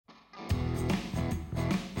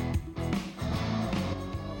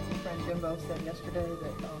Jimbo said yesterday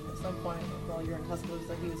that at some point while you're in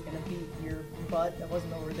Tuscaloosa, he was going to beat your butt. That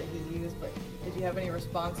wasn't the word that he used, but did you have any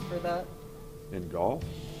response for that? In golf?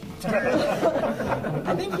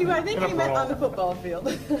 I think he meant on the football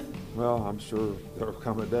field. Well, I'm sure there'll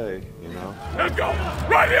come a day, Let's go!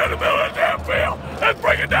 Right here in the middle of the damn field! Let's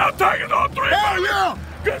bring it down, Tigers on 3! Hell yeah!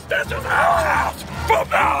 Because this is our house from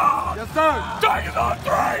now on! Yes, sir! Tigers on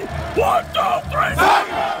 3! 1, 2, 3,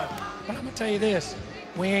 Tigers! But I'm going to tell you this,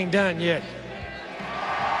 we ain't done yet.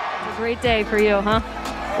 It's a great day for you, huh?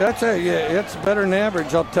 I tell you, it's better than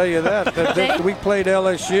average, I'll tell you that. We played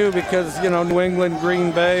LSU because, New England,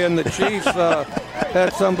 Green Bay, and the Chiefs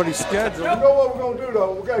had somebody scheduled. You know what we're going to do,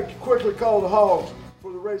 though? We've got to quickly call the Hogs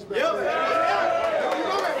for the race back.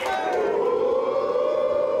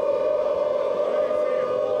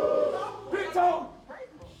 Big Tom!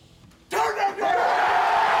 Turn that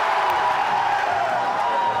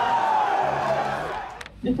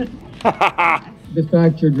The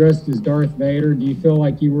fact you're dressed as Darth Vader, do you feel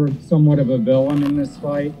like you were somewhat of a villain in this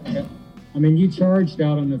fight? I mean, you charged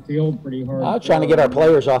out on the field pretty hard. I'm trying to get our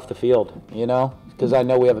players off the field, because I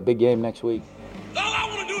know we have a big game next week. All I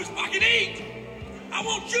want to do is fucking eat! I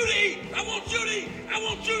want you to eat! I want you to eat! I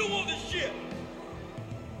want you to want this shit!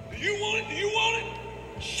 Do you want it? Do you want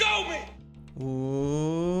it? Show me!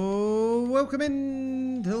 Oh, welcome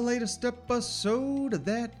in to the latest episode of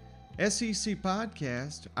that SEC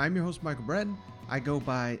podcast. I'm your host, Michael Breton. I go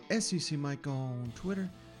by SEC Mike on Twitter.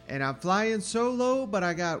 And I'm flying solo, but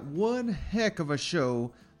I got one heck of a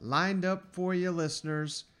show lined up for you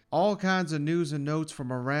listeners. All kinds of news and notes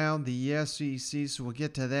from around the SEC, so we'll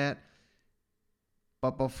get to that.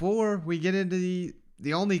 But before we get into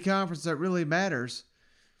the only conference that really matters,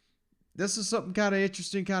 this is something kind of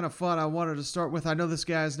interesting, kind of fun I wanted to start with. I know this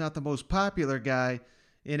guy is not the most popular guy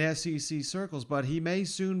in SEC circles, but he may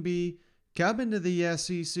soon be coming to the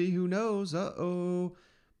SEC. Who knows?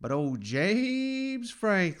 But old James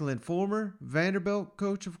Franklin, former Vanderbilt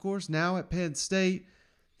coach, of course, now at Penn State.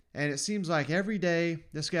 And it seems like every day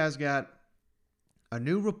this guy's got a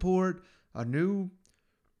new report, a new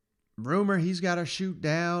rumor he's got to shoot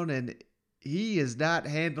down, and he is not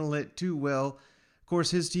handling it too well. Of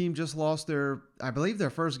course, his team just lost their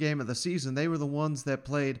first game of the season. They were the ones that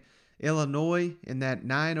played Illinois in that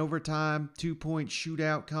 9 overtime 2-point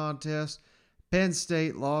shootout contest. Penn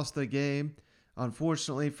State lost the game,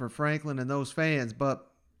 unfortunately for Franklin and those fans.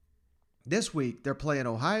 But this week they're playing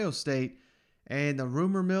Ohio State, and the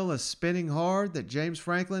rumor mill is spinning hard that James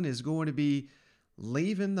Franklin is going to be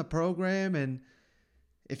leaving the program. And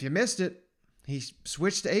if you missed it, he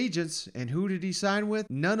switched agents, and who did he sign with?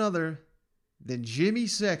 None other than Jimmy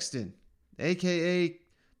Sexton, a.k.a.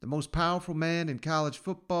 the most powerful man in college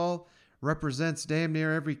football, represents damn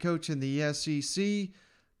near every coach in the SEC,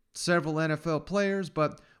 several NFL players.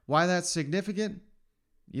 But why that's significant?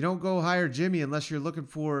 You don't go hire Jimmy unless you're looking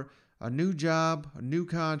for a new job, a new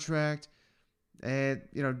contract, and,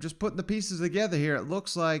 just putting the pieces together here. It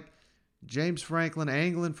looks like James Franklin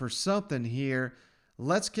angling for something here.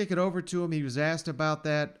 Let's kick it over to him. He was asked about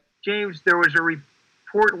that. James, there was a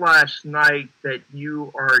report last night that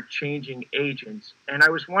you are changing agents, and I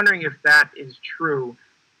was wondering if that is true.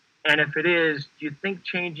 And if it is, do you think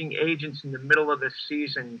changing agents in the middle of the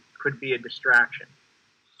season could be a distraction?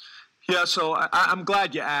 Yeah, so I'm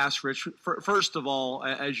glad you asked, Rich. First of all,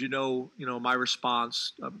 as you know, my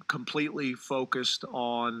response completely focused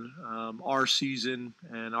on our season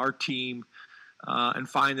and our team and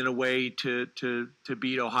finding a way to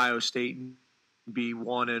beat Ohio State and be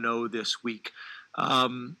 1-0 this week. Now,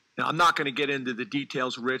 I'm not going to get into the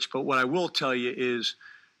details, Rich, but what I will tell you is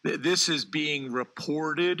this is being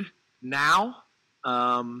reported now,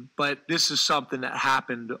 but this is something that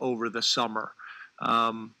happened over the summer.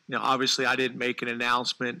 Obviously I didn't make an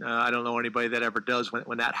announcement. I don't know anybody that ever does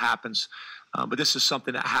when that happens. But this is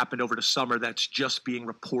something that happened over the summer that's just being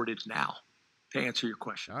reported now, to answer your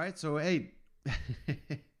question. All right. So, hey,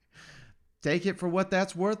 take it for what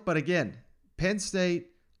that's worth. But again, Penn State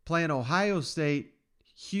playing Ohio State,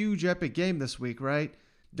 huge epic game this week, right?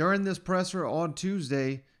 During this presser on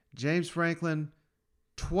Tuesday, James Franklin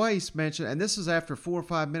twice mentioned, and this is after 4 or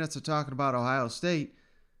 5 minutes of talking about Ohio State,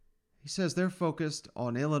 he says they're focused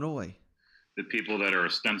on Illinois. The people that are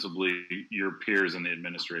ostensibly your peers in the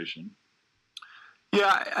administration.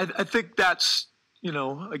 Yeah, I think that's,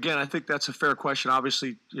 again, I think that's a fair question.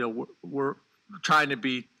 Obviously, we're trying to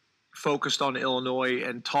be focused on Illinois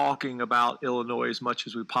and talking about Illinois as much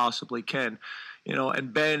as we possibly can.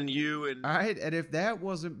 And Ben, you and... All right, and if that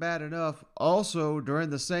wasn't bad enough, also during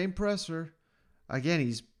the same presser, again,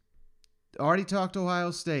 he's already talked Ohio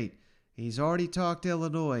State. He's already talked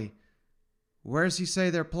Illinois. Where does he say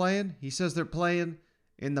they're playing? He says they're playing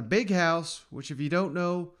in the big house, which if you don't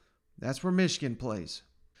know, that's where Michigan plays.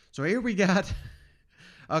 So here we got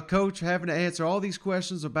a coach having to answer all these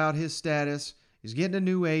questions about his status. He's getting a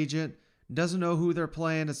new agent, doesn't know who they're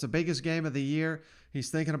playing. It's the biggest game of the year. He's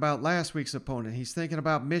thinking about last week's opponent. He's thinking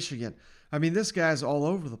about Michigan. I mean, this guy's all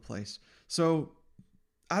over the place. So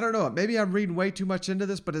I don't know. Maybe I'm reading way too much into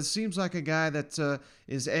this, but it seems like a guy that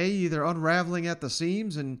is either unraveling at the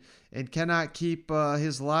seams and cannot keep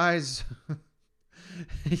his lies,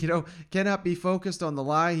 cannot be focused on the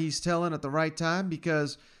lie he's telling at the right time,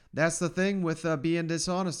 because that's the thing with being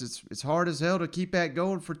dishonest. It's hard as hell to keep that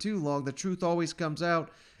going for too long. The truth always comes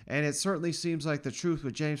out, and it certainly seems like the truth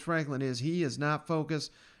with James Franklin is he is not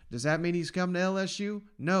focused. Does that mean he's coming to LSU?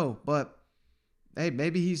 No, but hey,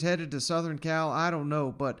 maybe he's headed to Southern Cal. I don't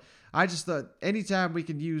know, but I just thought anytime we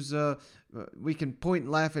can we can point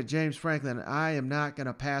and laugh at James Franklin, I am not going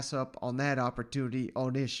to pass up on that opportunity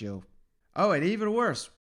on this show. Oh, and even worse,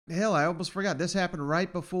 hell, I almost forgot. This happened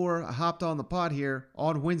right before I hopped on the pod here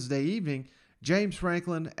on Wednesday evening. James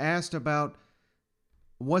Franklin asked about,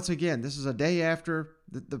 once again, this is a day after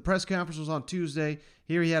the press conference was on Tuesday.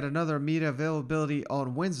 Here he had another media availability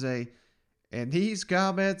on Wednesday. And these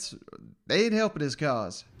comments, they ain't helping his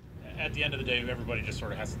cause. At the end of the day, everybody just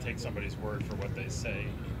sort of has to take somebody's word for what they say.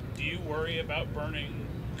 Do you worry about burning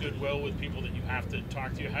goodwill with people that you have to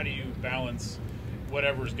talk to? How do you balance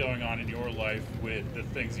whatever's going on in your life with the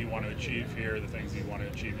things you want to achieve here, the things you want to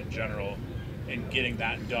achieve in general, and getting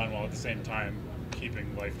that done while at the same time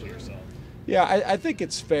keeping life to yourself? Yeah, I think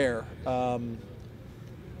it's fair.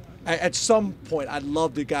 At some point, I'd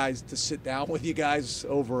love the guys to sit down with you guys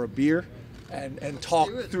over a beer and talk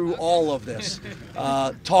through all of this.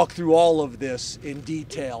 Talk through all of this in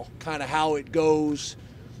detail, kind of how it goes,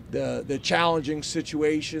 the challenging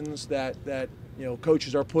situations that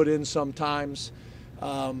coaches are put in sometimes,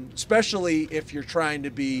 especially if you're trying to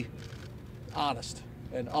be honest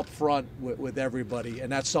and upfront with everybody,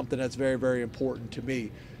 and that's something that's very, very important to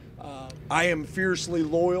me. I am fiercely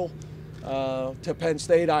loyal to Penn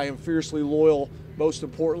State. I am fiercely loyal, most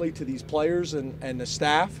importantly, to these players and the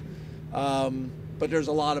staff. But there's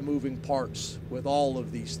a lot of moving parts with all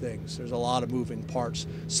of these things. There's a lot of moving parts,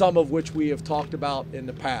 some of which we have talked about in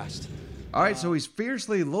the past. All right, so he's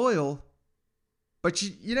fiercely loyal, but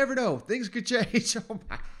you never know. Things could change. Oh,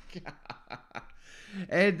 my God.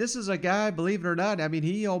 And this is a guy, believe it or not, I mean,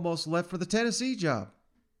 he almost left for the Tennessee job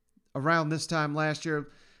around this time last year,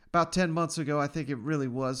 about 10 months ago, I think it really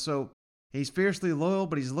was. So he's fiercely loyal,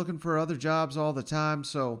 but he's looking for other jobs all the time.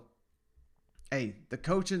 So, hey, the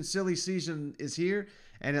coaching silly season is here,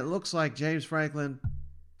 and it looks like James Franklin,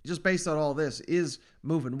 just based on all this, is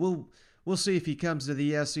moving. We'll see if he comes to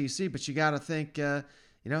the SEC, but you got to think,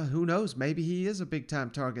 who knows? Maybe he is a big-time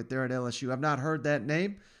target there at LSU. I've not heard that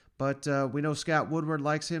name, but we know Scott Woodward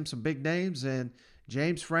likes him, some big names, and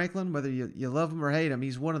James Franklin, whether you love him or hate him,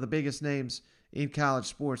 he's one of the biggest names in college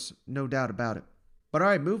sports, no doubt about it. But all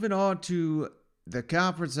right, moving on to the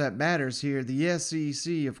conference that matters here, the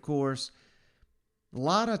SEC, of course. A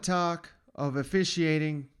lot of talk of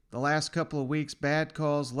officiating the last couple of weeks, bad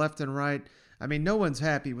calls left and right. I mean, no one's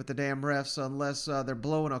happy with the damn refs unless they're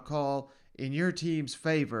blowing a call in your team's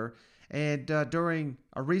favor. And during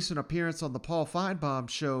a recent appearance on the Paul Feinbaum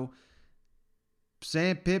show,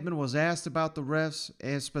 Sam Pittman was asked about the refs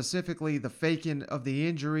and specifically the faking of the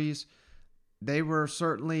injuries. They were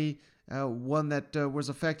certainly one that was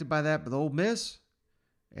affected by that, but Ole Miss,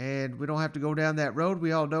 and we don't have to go down that road.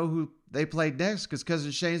 We all know who they played next because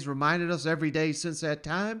Cousin Shane's reminded us every day since that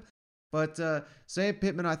time. But Sam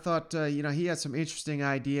Pittman, I thought, he had some interesting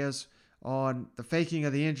ideas on the faking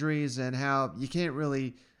of the injuries and how you can't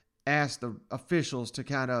really ask the officials to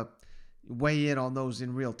kind of weigh in on those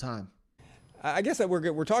in real time. I guess that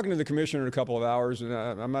we're talking to the commissioner in a couple of hours, and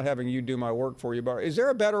I'm not having you do my work for you, but is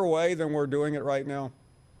there a better way than we're doing it right now?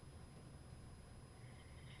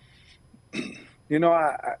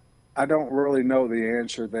 I don't really know the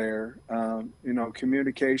answer there.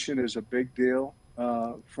 Communication is a big deal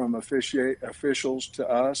from officials to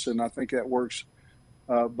us, and I think that works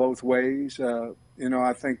both ways.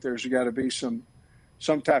 I think there's got to be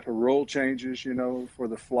some type of rule changes, for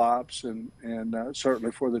the flops and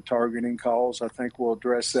certainly for the targeting calls. I think we'll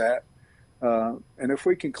address that. And if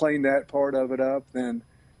we can clean that part of it up, then,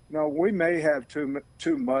 we may have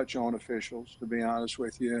too much on officials, to be honest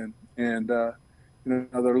with you. And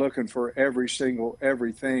they're looking for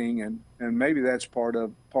everything. And maybe that's part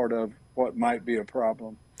of what might be a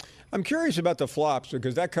problem. I'm curious about the flops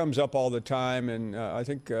because that comes up all the time, and I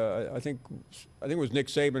think it was Nick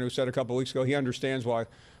Saban who said a couple of weeks ago he understands why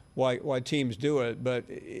why teams do it. But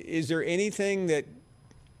is there anything that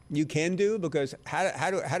you can do? Because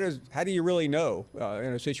how do you really know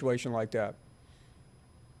in a situation like that?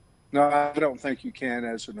 No, I don't think you can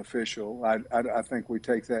as an official. I think we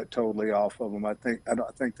take that totally off of them. I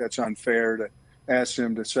don't think that's unfair to ask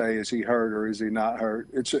him to say, is he hurt or is he not hurt?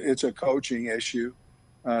 It's a coaching issue,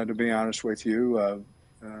 to be honest with you.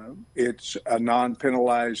 It's a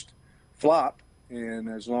non-penalized flop, and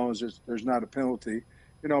as long as there's not a penalty,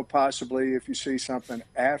 possibly if you see something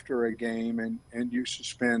after a game and you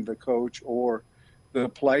suspend the coach or the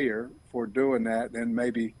player for doing that, then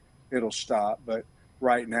maybe it'll stop. But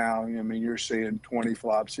right now, you're seeing 20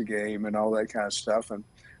 flops a game and all that kind of stuff. And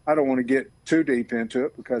I don't want to get too deep into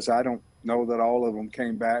it because I don't know that all of them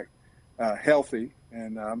came back healthy.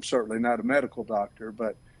 And I'm certainly not a medical doctor,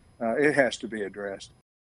 but it has to be addressed.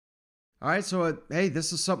 All right, so, hey,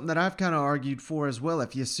 this is something that I've kind of argued for as well.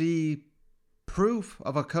 If you see proof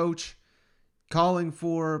of a coach calling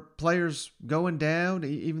for players going down,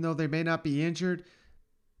 even though they may not be injured,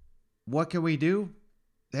 what can we do?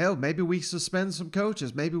 Hell, maybe we suspend some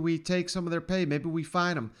coaches. Maybe we take some of their pay. Maybe we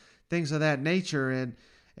fine them, things of that nature. And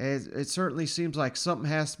it certainly seems like something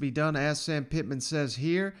has to be done, as Sam Pittman says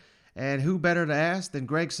here. And who better to ask than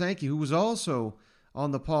Greg Sankey, who was also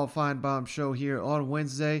on the Paul Feinbaum show here on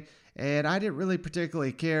Wednesday. And I didn't really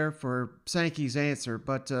particularly care for Sankey's answer,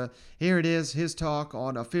 but here it is, his talk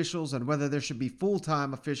on officials and whether there should be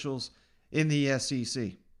full-time officials in the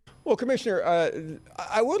SEC. Well, Commissioner,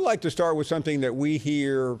 I would like to start with something that we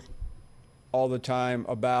hear all the time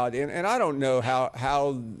about, and I don't know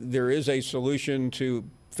how there is a solution to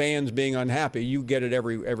fans being unhappy. You get it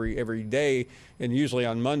every day, and usually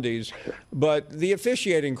on Mondays. But the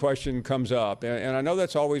officiating question comes up, and I know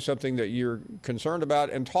that's always something that you're concerned about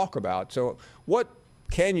and talk about. So what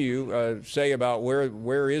can you say about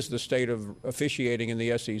where is the state of officiating in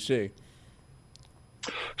the SEC?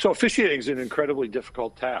 So officiating is an incredibly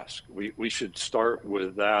difficult task. We should start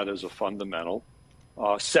with that as a fundamental.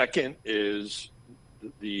 Second is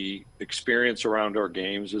the experience around our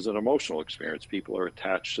games is an emotional experience. People are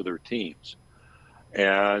attached to their teams.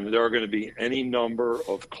 And there are going to be any number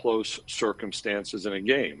of close circumstances in a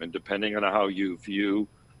game. And depending on how you view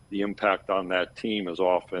the impact on that team is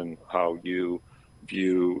often how you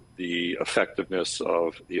view the effectiveness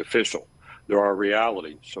of the official. There are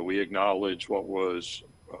realities. So we acknowledge what was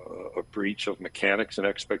a breach of mechanics and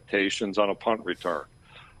expectations on a punt return.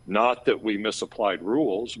 Not that we misapplied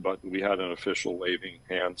rules, but we had an official waving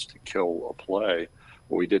hands to kill a play,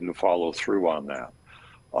 but we didn't follow through on that.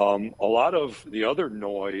 A lot of the other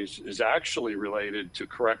noise is actually related to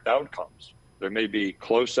correct outcomes. There may be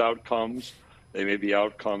close outcomes. They may be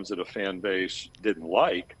outcomes that a fan base didn't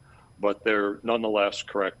like, but they're nonetheless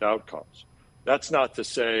correct outcomes. That's not to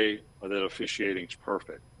say that officiating is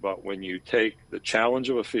perfect, but when you take the challenge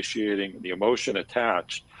of officiating, the emotion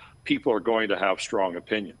attached, people are going to have strong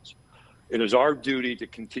opinions. It is our duty to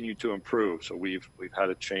continue to improve. So we've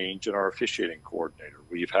had a change in our officiating coordinator.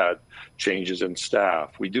 We've had changes in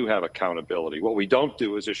staff. We do have accountability. What we don't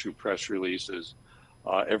do is issue press releases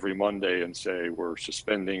every Monday and say we're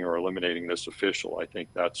suspending or eliminating this official. I think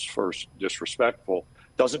that's first disrespectful.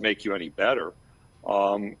 Doesn't make you any better.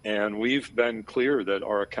 And we've been clear that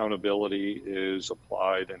our accountability is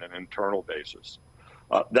applied in an internal basis.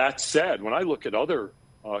 That said, when I look at other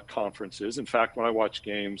conferences, in fact, when I watch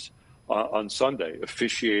games on Sunday,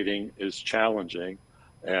 officiating is challenging.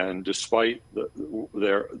 And despite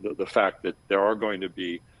the fact that there are going to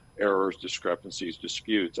be errors, discrepancies,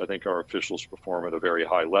 disputes, I think our officials perform at a very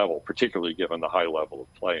high level, particularly given the high level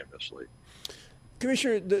of play in this league.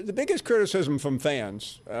 Commissioner, the biggest criticism from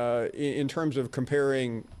fans in terms of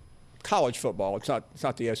comparing college football, it's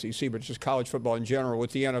not the SEC, but just college football in general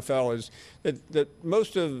with the NFL, is that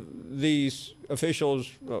most of these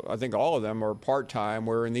officials, I think all of them, are part-time,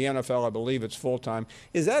 where in the NFL I believe it's full-time.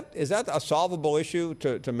 Is that a solvable issue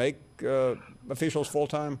to make officials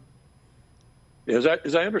full-time? As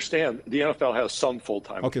I understand, the NFL has some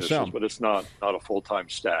full-time officials, but it's not a full-time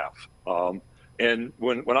staff. And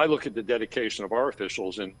when I look at the dedication of our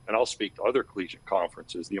officials, and I'll speak to other collegiate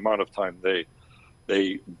conferences, the amount of time they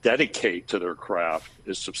dedicate to their craft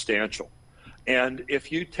is substantial. And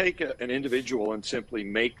if you take an individual and simply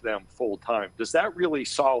make them full-time, does that really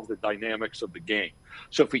solve the dynamics of the game?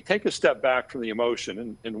 So if we take a step back from the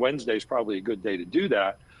emotion, and Wednesday is probably a good day to do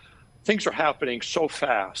that, things are happening so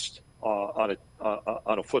fast on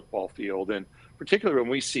a football field, and particularly when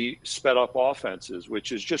we see sped-up offenses,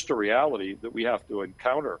 which is just a reality that we have to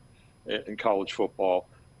encounter in college football.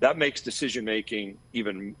 That makes decision-making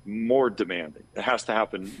even more demanding. It has to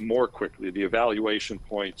happen more quickly. The evaluation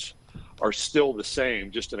points are still the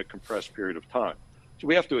same, just in a compressed period of time. So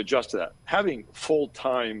we have to adjust to that. Having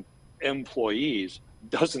full-time employees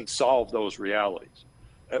doesn't solve those realities.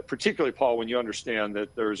 Particularly, Paul, when you understand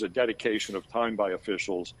that there's a dedication of time by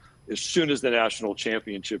officials. As soon as the national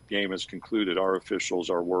championship game is concluded, our officials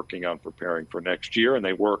are working on preparing for next year, and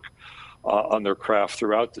they work on their craft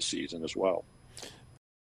throughout the season as well.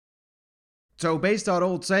 So based on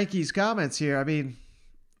old Sankey's comments here, I mean,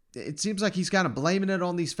 it seems like he's kind of blaming it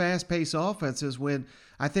on these fast-paced offenses when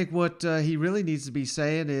I think what he really needs to be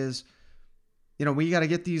saying is, you know, we got to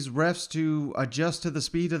get these refs to adjust to the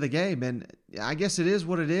speed of the game. And I guess it is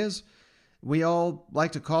what it is. We all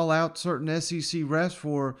like to call out certain SEC refs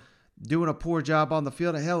for doing a poor job on the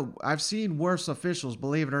field. Hell, I've seen worse officials,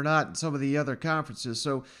 believe it or not, in some of the other conferences.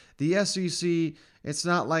 So the SEC, it's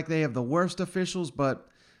not like they have the worst officials, but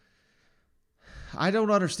I don't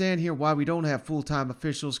understand here why we don't have full-time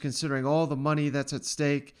officials considering all the money that's at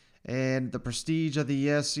stake and the prestige of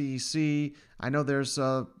the SEC. I know there's,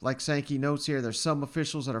 like Sankey notes here, there's some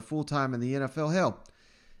officials that are full-time in the NFL. Hell,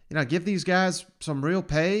 you know, give these guys some real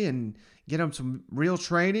pay and get them some real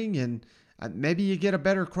training, and maybe you get a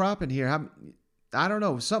better crop in here. I don't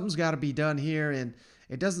know. Something's got to be done here, and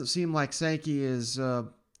it doesn't seem like Sankey is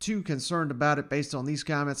too concerned about it based on these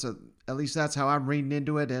comments. At least that's how I'm reading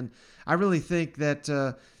into it, and I really think that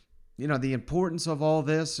you know, the importance of all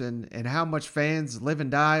this and how much fans live and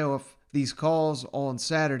die off these calls on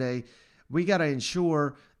Saturday, we got to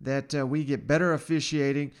ensure that we get better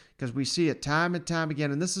officiating, because we see it time and time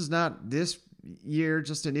again. And this is not this year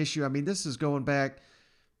just an issue. I mean, this is going back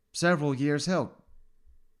several years. Hell,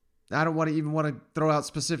 I don't want to throw out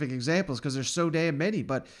specific examples because there's so damn many,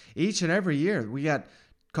 but each and every year we got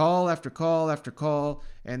call after call after call,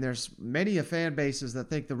 and there's many fan bases that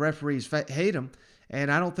think the referees hate them. And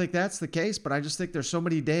I don't think that's the case, but I just think there's so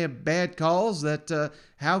many damn bad calls that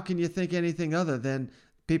how can you think anything other than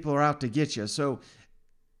people are out to get you? So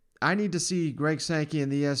I need to see Greg Sankey and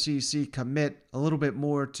the SEC commit a little bit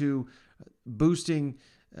more to boosting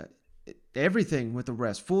everything with the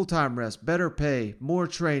rest, full-time rest, better pay, more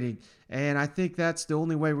training, and I think that's the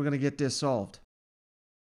only way we're going to get this solved.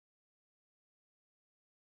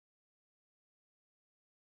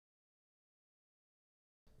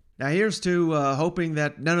 Now here's to hoping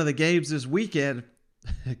that none of the games this weekend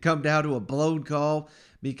come down to a blown call,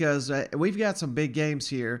 because we've got some big games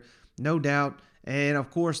here, no doubt. And, of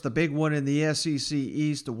course, the big one in the SEC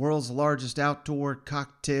East, the world's largest outdoor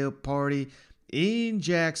cocktail party in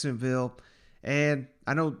Jacksonville. And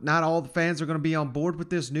I know not all the fans are going to be on board with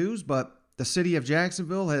this news, but the city of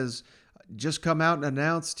Jacksonville has just come out and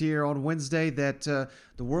announced here on Wednesday that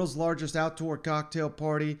the world's largest outdoor cocktail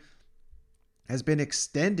party has been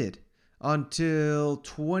extended until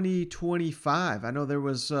 2025. I know there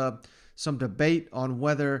was some debate on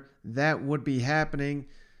whether that would be happening.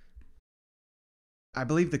 I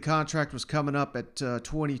believe the contract was coming up at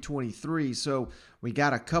 2023, so we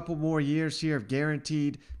got a couple more years here of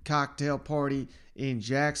guaranteed cocktail party in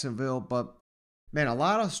Jacksonville. But, man, a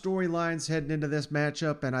lot of storylines heading into this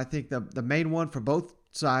matchup, and I think the main one for both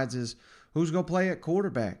sides is who's going to play at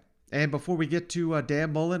quarterback. And before we get to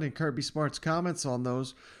Dan Mullen and Kirby Smart's comments on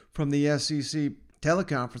those from the SEC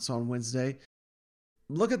teleconference on Wednesday,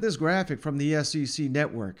 look at this graphic from the SEC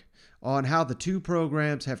network on how the two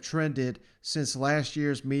programs have trended since last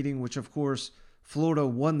year's meeting, which, of course, Florida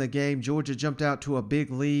won the game. Georgia jumped out to a big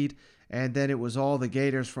lead, and then it was all the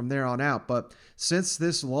Gators from there on out. But since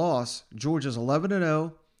this loss, Georgia's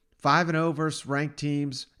 11-0, 5-0 versus ranked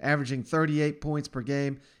teams, averaging 38 points per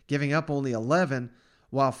game, giving up only 11,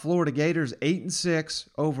 while Florida Gators 8-6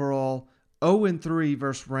 overall, 0-3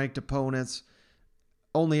 versus ranked opponents,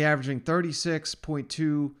 only averaging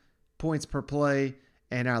 36.2 points per play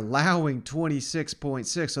and allowing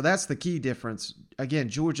 26.6. So that's the key difference. Again,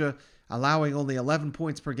 Georgia allowing only 11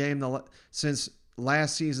 points per game since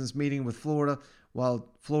last season's meeting with Florida, while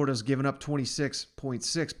Florida's given up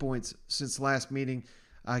 26.6 points since last meeting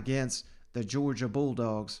against the Georgia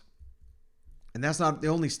Bulldogs. And that's not the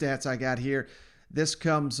only stats I got here. This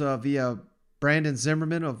comes via Brandon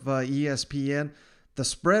Zimmerman of ESPN. The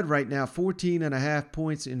spread right now, 14.5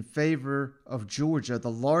 points in favor of Georgia.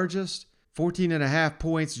 The largest, 14.5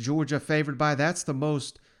 points Georgia favored by. That's the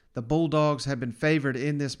most the Bulldogs have been favored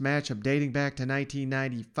in this matchup dating back to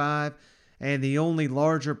 1995. And the only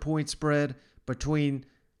larger point spread between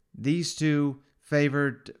these two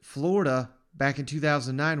favored Florida back in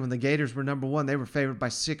 2009 when the Gators were number one. They were favored by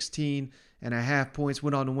 16.5 points,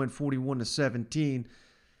 went on to win 41-17.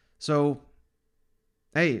 So,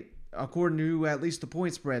 hey, according to at least the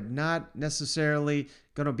point spread, not necessarily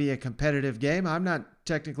going to be a competitive game. I'm not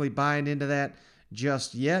technically buying into that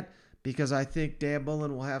just yet, because I think Dan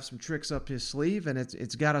Mullen will have some tricks up his sleeve, and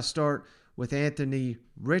it's got to start with Anthony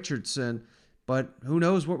Richardson. But who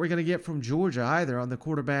knows what we're going to get from Georgia either on the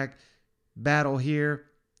quarterback battle here.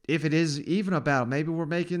 If it is even a battle, maybe we're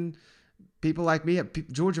making people like me,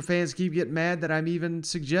 Georgia fans, keep getting mad that I'm even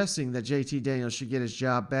suggesting that JT Daniels should get his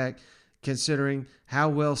job back, considering how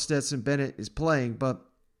well Stetson Bennett is playing. But,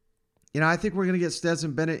 I think we're going to get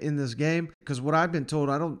Stetson Bennett in this game because what I've been told,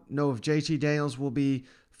 I don't know if JT Daniels will be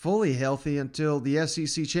fully healthy until the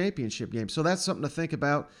SEC championship game. So that's something to think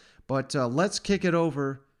about. But let's kick it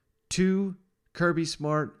over to Kirby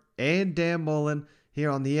Smart and Dan Mullen here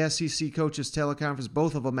on the SEC Coaches Teleconference.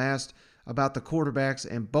 Both of them asked about the quarterbacks,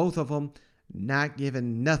 and both of them not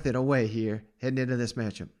giving nothing away here heading into this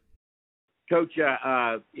matchup. Coach,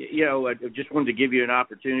 I just wanted to give you an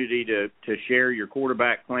opportunity to share your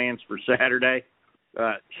quarterback plans for Saturday.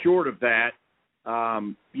 Short of that,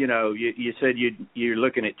 you said you're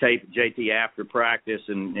looking at tape of JT after practice,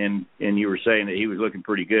 and you were saying that he was looking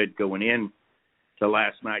pretty good going in to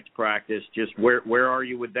last night's practice. Just where are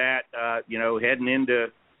you with that? Heading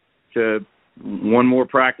into one more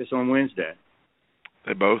practice on Wednesday.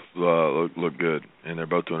 They both look good, and they're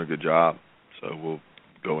both doing a good job. So we'll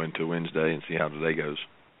go into Wednesday and see how today goes.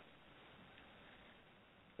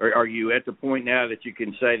 Are you at the point now that you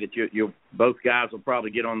can say that you'll both guys will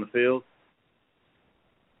probably get on the field?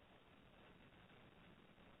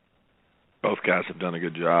 Both guys have done a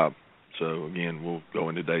good job. So, again, we'll go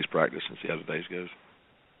into today's practice and see how today's goes.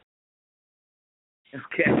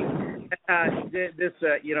 Okay.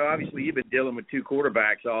 Obviously you've been dealing with two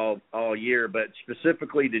quarterbacks all year, but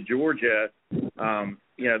specifically to Georgia,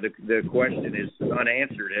 the question is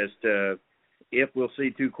unanswered as to if we'll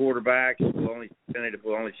see two quarterbacks, if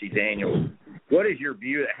we'll only see Daniel. What is your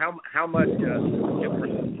view? How much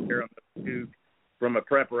difference is there on the two from a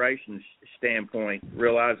preparation standpoint,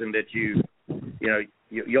 realizing that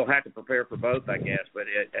you'll have to prepare for both, I guess, but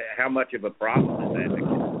how much of a problem is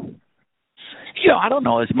that? I don't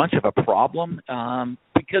know as much of a problem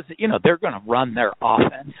because, they're going to run their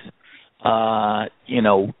offense,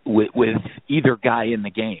 with either guy in the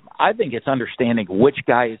game. I think it's understanding which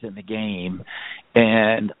guy is in the game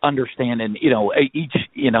and understanding, each,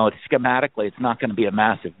 schematically, it's not going to be a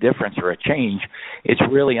massive difference or a change. It's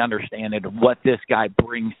really understanding what this guy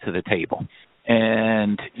brings to the table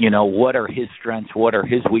and, what are his strengths, what are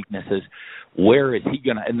his weaknesses. Where is he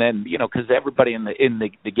going to – and then, because everybody in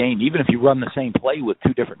the game, even if you run the same play with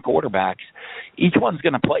two different quarterbacks, each one's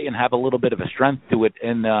going to play and have a little bit of a strength to it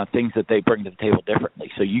and things that they bring to the table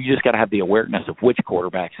differently. So you just got to have the awareness of which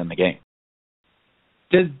quarterback's in the game.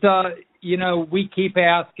 We keep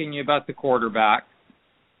asking you about the quarterback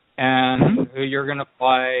and who you're going to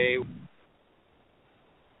play.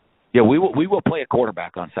 Yeah, we will play a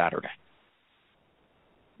quarterback on Saturday.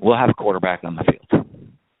 We'll have a quarterback on the field.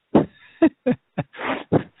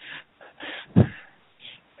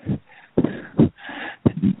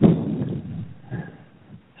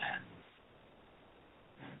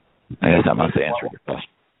 I guess I must answer your question.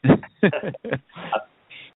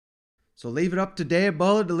 So leave it up to Dan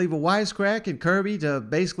Mullen to leave a wisecrack and Kirby to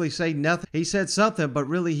basically say nothing. He said something, but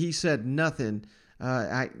really he said nothing.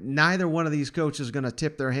 Neither one of these coaches is going to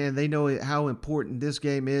tip their hand. They know how important this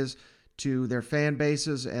game is to their fan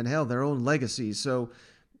bases and, hell, their own legacies. So,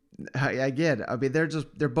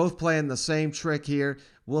 they're both playing the same trick here.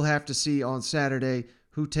 We'll have to see on Saturday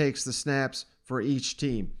who takes the snaps for each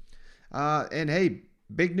team. And, hey,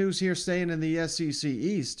 big news here staying in the SEC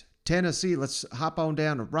East. Tennessee, let's hop on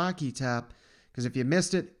down to Rocky Top, because if you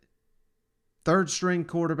missed it, third-string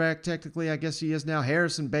quarterback, technically, I guess he is now,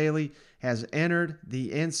 Harrison Bailey, has entered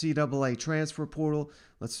the NCAA transfer portal.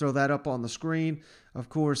 Let's throw that up on the screen. Of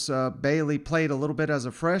course, Bailey played a little bit as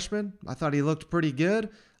a freshman. I thought he looked pretty good.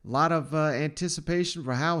 A lot of anticipation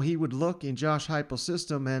for how he would look in Josh Heupel's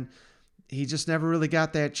system, and he just never really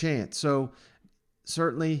got that chance. So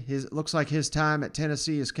certainly it looks like his time at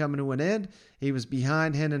Tennessee is coming to an end. He was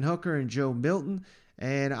behind Hendon Hooker and Joe Milton,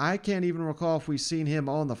 and I can't even recall if we've seen him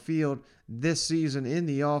on the field this season in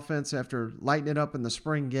the offense after lighting it up in the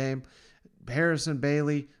spring game. Harrison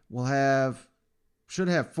Bailey should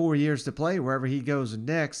have 4 years to play wherever he goes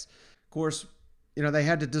next. Of course, they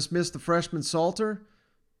had to dismiss the freshman Salter.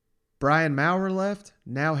 Brian Maurer left.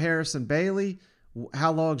 Now Harrison Bailey.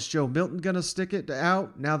 How long's Joe Milton going to stick it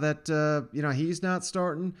out now that, he's not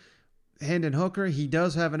starting? Hendon Hooker, he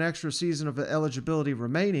does have an extra season of eligibility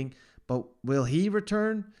remaining, but will he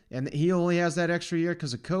return? And he only has that extra year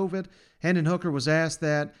because of COVID. Hendon Hooker was asked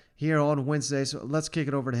that here on Wednesday, so let's kick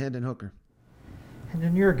it over to Hendon Hooker. And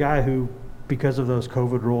then you're a guy who because of those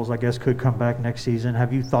COVID rules, I guess, could come back next season.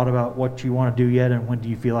 Have you thought about what you want to do yet, and when do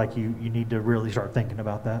you feel like you need to really start thinking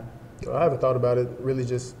about that? I haven't thought about it. Really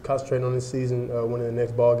just concentrating on this season, winning the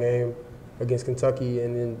next ball game against Kentucky,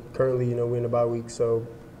 and then currently, we're in the bye week, so,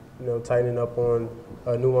 tightening up on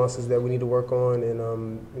nuances that we need to work on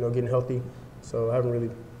and, getting healthy. So I haven't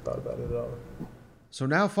really thought about it at all. So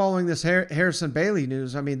now following this Harrison Bailey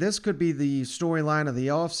news, I mean, this could be the storyline of the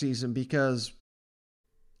offseason because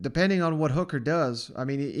depending on what Hooker does, I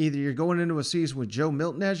mean, either you're going into a season with Joe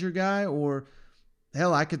Milton as your guy or,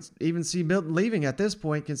 hell, I could even see Milton leaving at this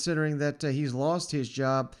point considering that he's lost his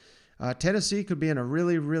job. Tennessee could be in a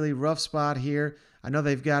really, really rough spot here. I know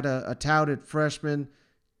they've got a touted freshman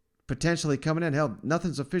potentially coming in. Hell,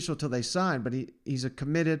 nothing's official till they sign, but he's a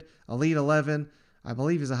committed Elite 11. I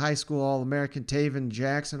believe he's a high school All-American. Taven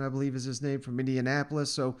Jackson, I believe is his name, from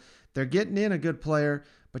Indianapolis. So they're getting in a good player,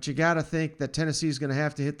 but you got to think that Tennessee's going to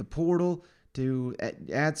have to hit the portal to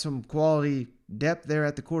add some quality depth there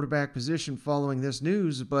at the quarterback position following this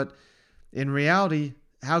news. But in reality,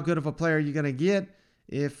 how good of a player are you going to get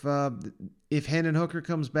if Hendon Hooker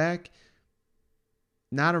comes back?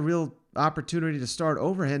 Not a real opportunity to start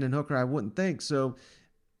over Hendon Hooker, I wouldn't think. So,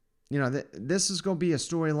 this is going to be a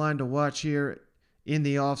storyline to watch here in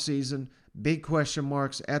the offseason. Big question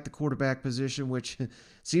marks at the quarterback position, which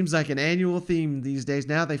seems like an annual theme these days.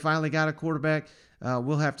 Now they finally got a quarterback.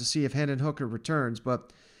 We'll have to see if Hendon Hooker returns.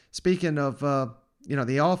 But speaking of,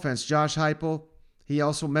 the offense, Josh Heupel, he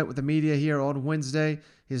also met with the media here on Wednesday,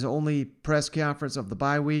 his only press conference of the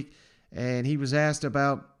bye week, and he was asked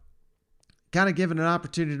about kind of given an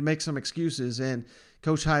opportunity to make some excuses, and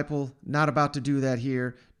Coach Heupel not about to do that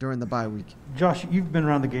here during the bye week. Josh, you've been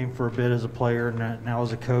around the game for a bit as a player and now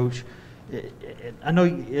as a coach. I know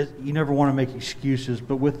you never want to make excuses,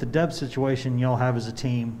 but with the depth situation y'all have as a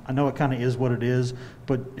team, I know it kind of is what it is,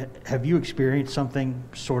 but have you experienced something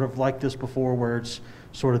sort of like this before where it's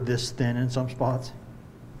sort of this thin in some spots?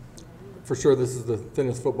 For sure, this is the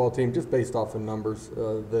thinnest football team just based off the numbers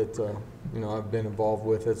that I've been involved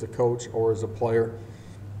with as a coach or as a player.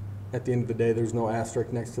 At the end of the day, there's no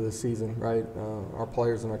asterisk next to the season, right? Our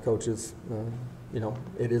players and our coaches,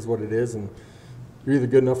 it is what it is, and you're either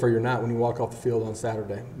good enough or you're not when you walk off the field on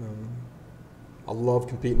Saturday. I love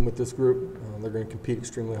competing with this group. They're going to compete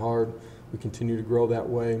extremely hard. We continue to grow that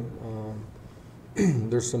way.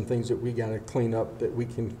 There's some things that we got to clean up that we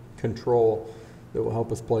can control that will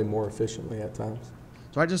help us play more efficiently at times.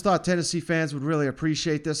 So I just thought Tennessee fans would really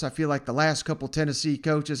appreciate this. I feel like the last couple Tennessee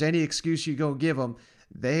coaches, any excuse you go give them,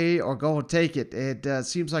 they are going to take it. It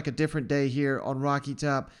seems like a different day here on Rocky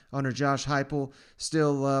Top under Josh Heupel.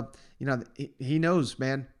 Still, he knows,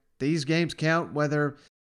 man, these games count whether,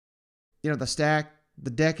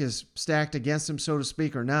 the deck is stacked against him, so to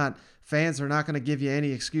speak, or not. Fans are not going to give you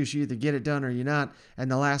any excuse. You either get it done or you're not.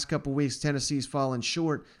 And the last couple weeks, Tennessee's fallen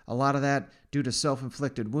short. A lot of that due to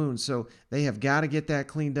self-inflicted wounds. So they have got to get that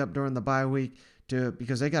cleaned up during the bye week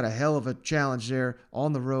because they got a hell of a challenge there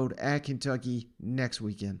on the road at Kentucky next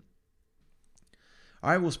weekend. All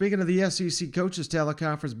right, well, speaking of the SEC Coaches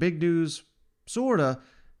Teleconference, big news, sort of.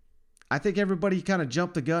 I think everybody kind of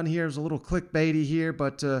jumped the gun here. It was a little clickbaity here,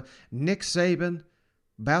 but Nick Saban,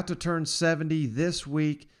 about to turn 70 this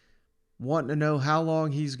week, wanting to know how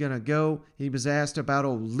long he's going to go. He was asked about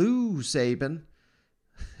old Lou Saban,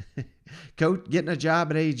 coach getting a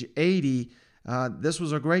job at age 80. This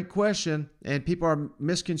was a great question, and people are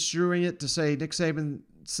misconstruing it to say Nick Saban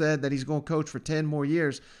said that he's going to coach for 10 more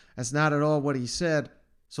years. That's not at all what he said.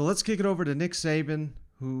 So let's kick it over to Nick Saban,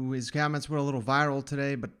 who his comments were a little viral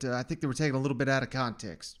today, but I think they were taken a little bit out of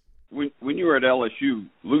context. When you were at LSU,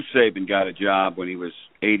 Lou Saban got a job when he was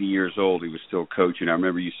 80 years old. He was still coaching. I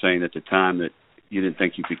remember you saying at the time that you didn't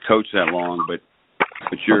think you could coach that long, but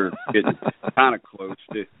you're getting kind of close.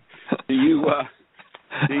 Do you?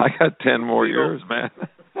 I got 10 more years, man.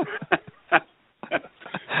 But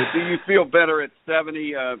do you feel better at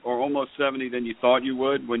 70 or almost 70 than you thought you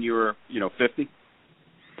would when you were, 50?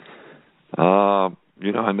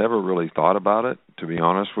 I never really thought about it, to be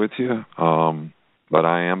honest with you. But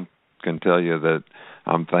I can tell you that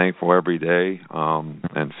I'm thankful every day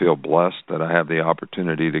and feel blessed that I have the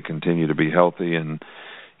opportunity to continue to be healthy and,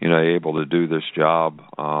 able to do this job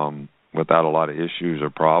without a lot of issues or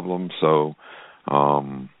problems. So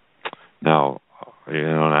now,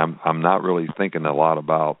 I'm not really thinking a lot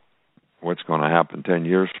about what's going to happen 10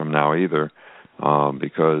 years from now either,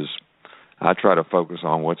 because I try to focus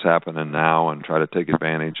on what's happening now and try to take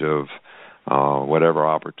advantage of whatever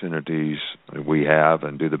opportunities we have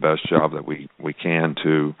and do the best job that we can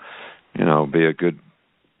to, be a good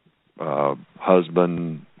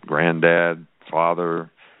husband, granddad, father,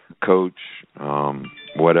 coach,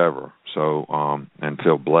 whatever. So, and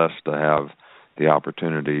feel blessed to have the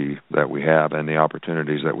opportunity that we have and the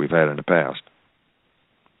opportunities that we've had in the past.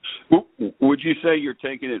 Would you say you're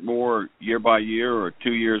taking it more year by year or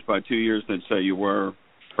 2 years by 2 years than, say, you were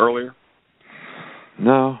earlier?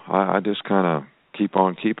 No, I just kind of keep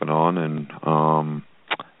on keeping on, and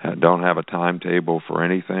don't have a timetable for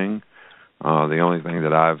anything. The only thing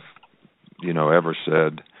that I've, ever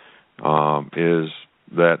said is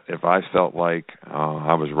that if I felt like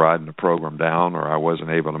I was riding the program down or I wasn't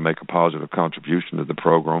able to make a positive contribution to the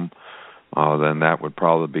program, then that would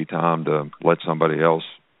probably be time to let somebody else,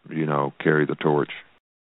 carry the torch.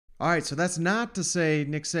 All right, so that's not to say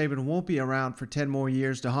Nick Saban won't be around for 10 more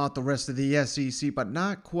years to haunt the rest of the SEC, but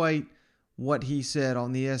not quite what he said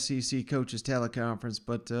on the SEC coaches teleconference.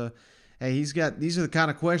 But, hey, these are the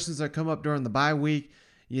kind of questions that come up during the bye week.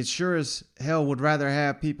 You sure as hell would rather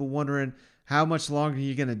have people wondering how much longer are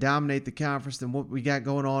you going to dominate the conference than what we got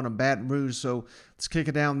going on in Baton Rouge. So let's kick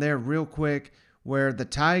it down there real quick, where the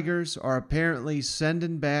Tigers are apparently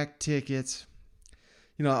sending back tickets.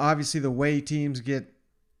 Obviously the way teams get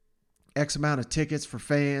X amount of tickets for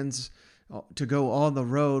fans to go on the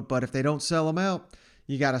road, but if they don't sell them out,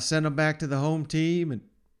 you got to send them back to the home team, and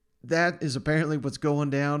that is apparently what's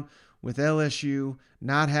going down with LSU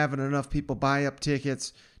not having enough people buy up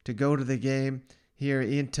tickets to go to the game here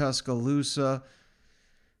in Tuscaloosa.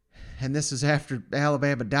 And this is after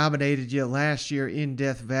Alabama dominated you last year in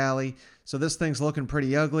Death Valley. So this thing's looking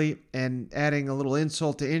pretty ugly, and adding a little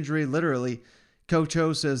insult to injury, literally, Coach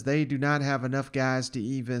O says they do not have enough guys to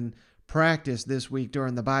even practice this week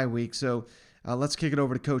during the bye week. So let's kick it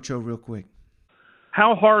over to Coach O real quick.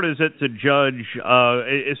 How hard is it to judge,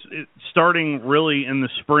 it's starting really in the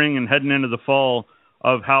spring and heading into the fall,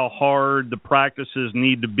 of how hard the practices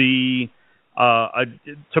need to be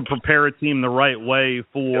to prepare a team the right way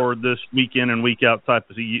for this week in and week out type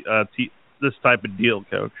of this type of deal,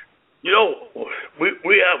 Coach?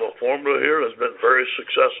 We have a formula here that's been very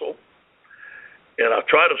successful, and I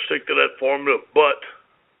try to stick to that formula, but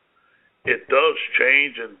it does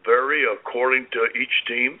change and vary according to each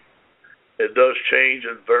team. It does change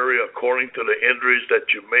and vary according to the injuries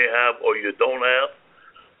that you may have or you don't have.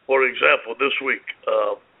 For example, this week,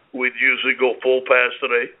 we'd usually go full pass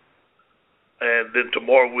today, and then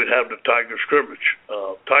tomorrow we'd have the Tiger scrimmage,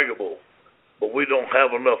 Tiger Bowl. But we don't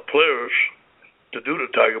have enough players to do the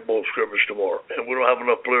Tiger Bowl scrimmage tomorrow, and we don't have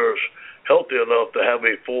enough players healthy enough to have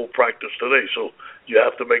a full practice today, so you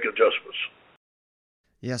have to make adjustments.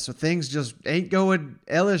 Yeah, so things just ain't going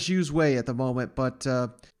LSU's way at the moment. But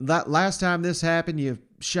last time this happened, you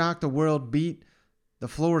shocked the world, beat the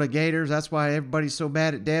Florida Gators. That's why everybody's so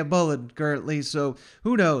mad at Dan Mullen currently. So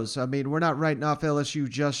who knows? I mean, we're not writing off LSU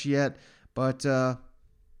just yet. But, I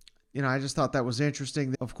just thought that was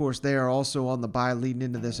interesting. Of course, they are also on the bye leading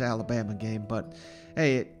into this Alabama game. But,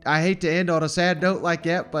 hey, I hate to end on a sad note like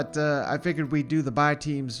that, but I figured we'd do the bye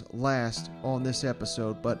teams last on this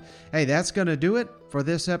episode. But, hey, that's going to do it for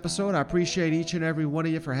this episode. I appreciate each and every one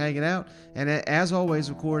of you for hanging out. And as always,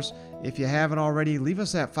 of course, if you haven't already, leave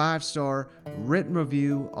us that 5-star written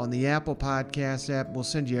review on the Apple Podcast app. We'll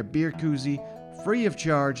send you a beer koozie free of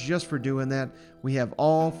charge just for doing that. We have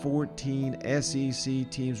all 14 SEC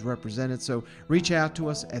teams represented. So reach out to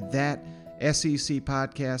us at that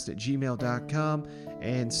secpodcast@gmail.com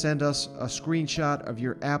and send us a screenshot of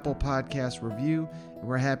your Apple Podcast review. And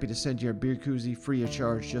we're happy to send you a beer koozie free of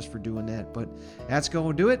charge just for doing that. But that's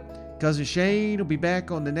going to do it. Cousin Shane will be back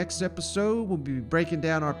on the next episode. We'll be breaking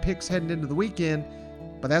down our picks heading into the weekend.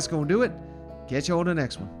 But that's going to do it. Catch you on the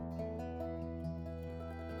next one.